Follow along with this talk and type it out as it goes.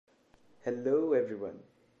Hello, everyone.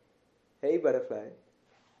 Hey, Butterfly.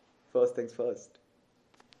 First things first.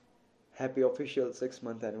 Happy official 6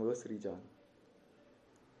 month anniversary, John.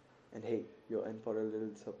 And hey, you're in for a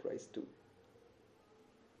little surprise too.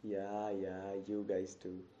 Yeah, you guys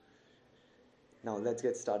too. Now let's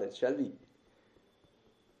get started, shall we?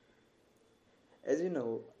 As you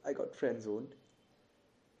know, I got friend zoned,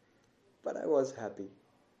 but I was happy.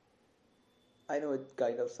 I know it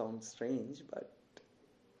kind of sounds strange, but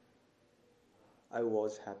I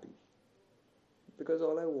was happy because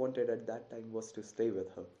all I wanted at that time was to stay with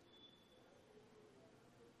her.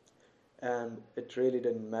 And it really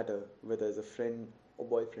didn't matter whether as a friend or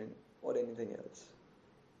boyfriend or anything else.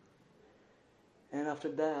 And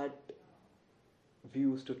after that, we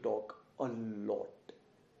used to talk a lot,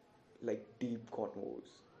 like deep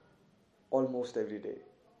convos, almost every day.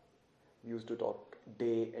 We used to talk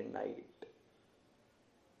day and night.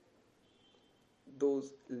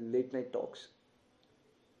 Those late night talks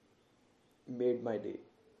made my day.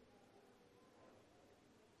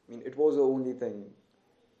 I mean, it was the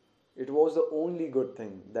only good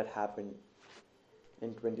thing that happened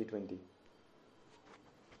in 2020.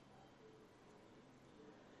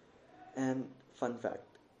 And fun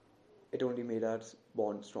fact, it only made our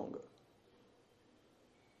bond stronger.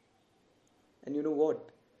 And you know what?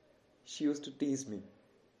 She used to tease me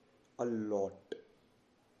a lot.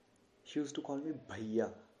 She used to call me भैया.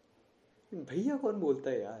 भैया कौन बोलता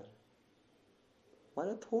है यार?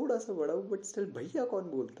 माना थोड़ा सा बड़ा हूँ बट स्टिल भैया कौन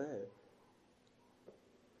बोलता है?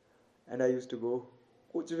 And I use to go,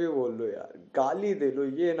 कुछ भी बोल लो यार, गाली दे लो,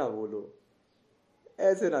 ये ना बोलो,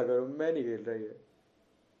 ऐसे ना करो, मैं नहीं खेल रही है,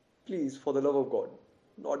 please for the love of God,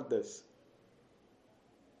 not this.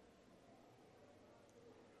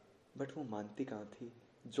 But वो मानती कहाँ थी?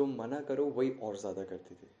 जो मना करो वही और ज्यादा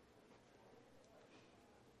करती थी.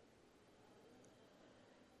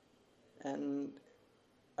 And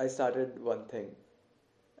I started one thing.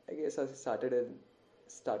 I guess I started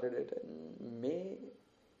it in May.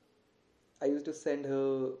 I used to send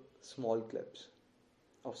her small clips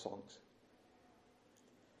of songs.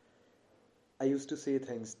 I used to say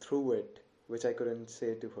things through it which I couldn't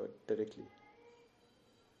say to her directly.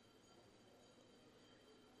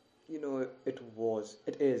 You know,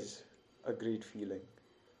 it is a great feeling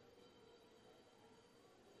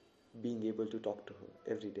being able to talk to her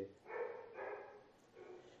every day.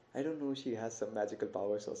 I don't know, she has some magical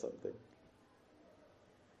powers or something.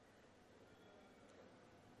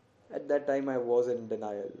 At that time, I was in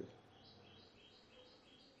denial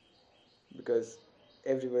because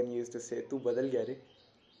everyone used to say, "तू बदल गया रे."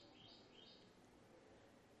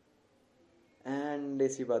 And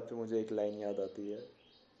इसी बात पे मुझे एक line याद आती है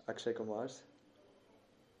अक्षय कुमार से,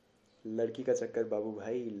 लड़की का चक्कर बाबू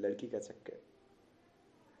भाई, लड़की का चक्कर.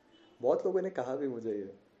 बहुत लोगों ने कहा भी मुझे ये.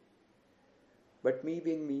 But me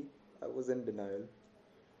being me, I was in denial.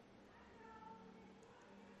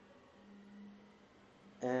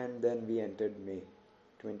 And then we entered May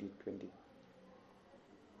 2020.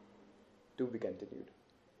 To be continued.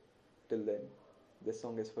 Till then, this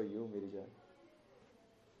song is for you, Meri Jaan.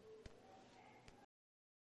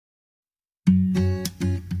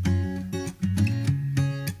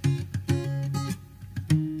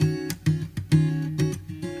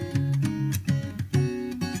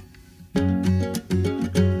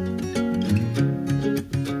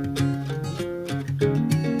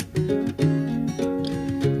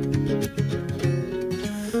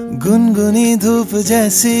 गुनगुनी धूप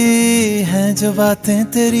जैसी हैं जो बातें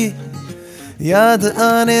तेरी, याद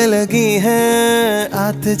आने लगी हैं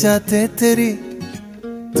आते जाते तेरी.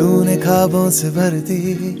 तूने ख्वाबों से भर दी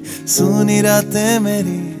सूनी रातें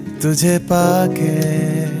मेरी, तुझे पाके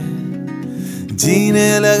जीने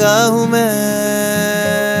लगा हूँ मैं.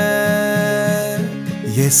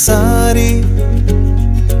 ये सारी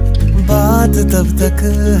बात तब तक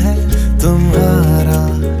है तुम्हारा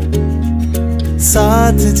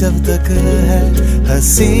साथ जब तक है,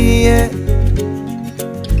 हंसी ये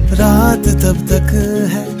रात तब तक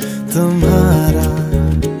है तुम्हारा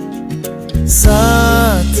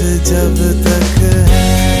साथ जब तक है.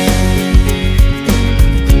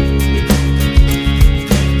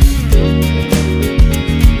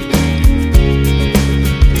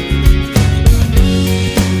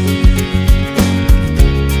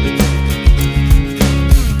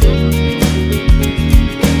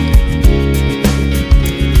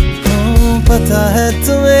 पता है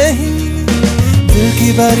तुम्हें ही दिल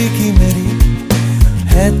की बारीकी मेरी,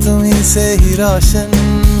 है तुम्हीं से ही रोशन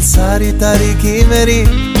सारी तारीकी मेरी.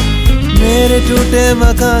 मेरे टूटे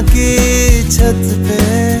मकान की छत पे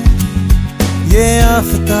ये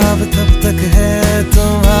आफताब तब तक है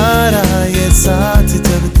तुम्हारा, ये साथ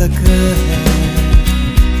जब तक है।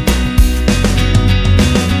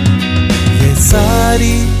 ये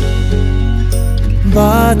सारी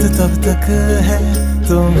बात तब तक है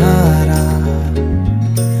तुम्हारा,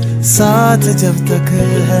 साथ जब तक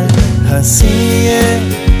है। हंसी ये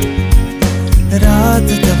रात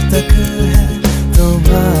तब तक है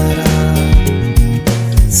तुम्हारा,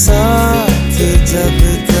 साथ जब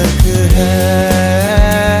तक है।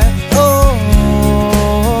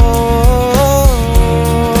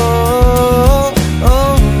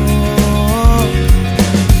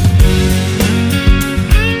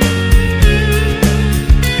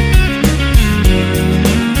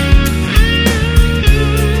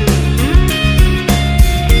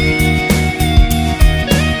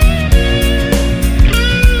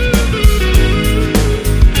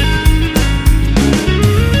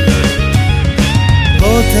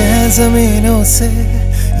 जमीनों से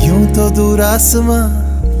यूं तो दूर आसमां,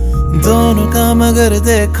 दोनों का मगर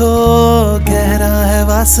देखो गहरा है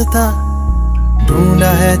वास्ता।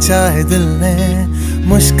 ढूंढा है चाहे दिल ने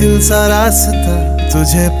मुश्किल सा रास्ता,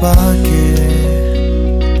 तुझे पाके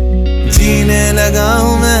जीने लगा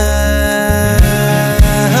हूं मैं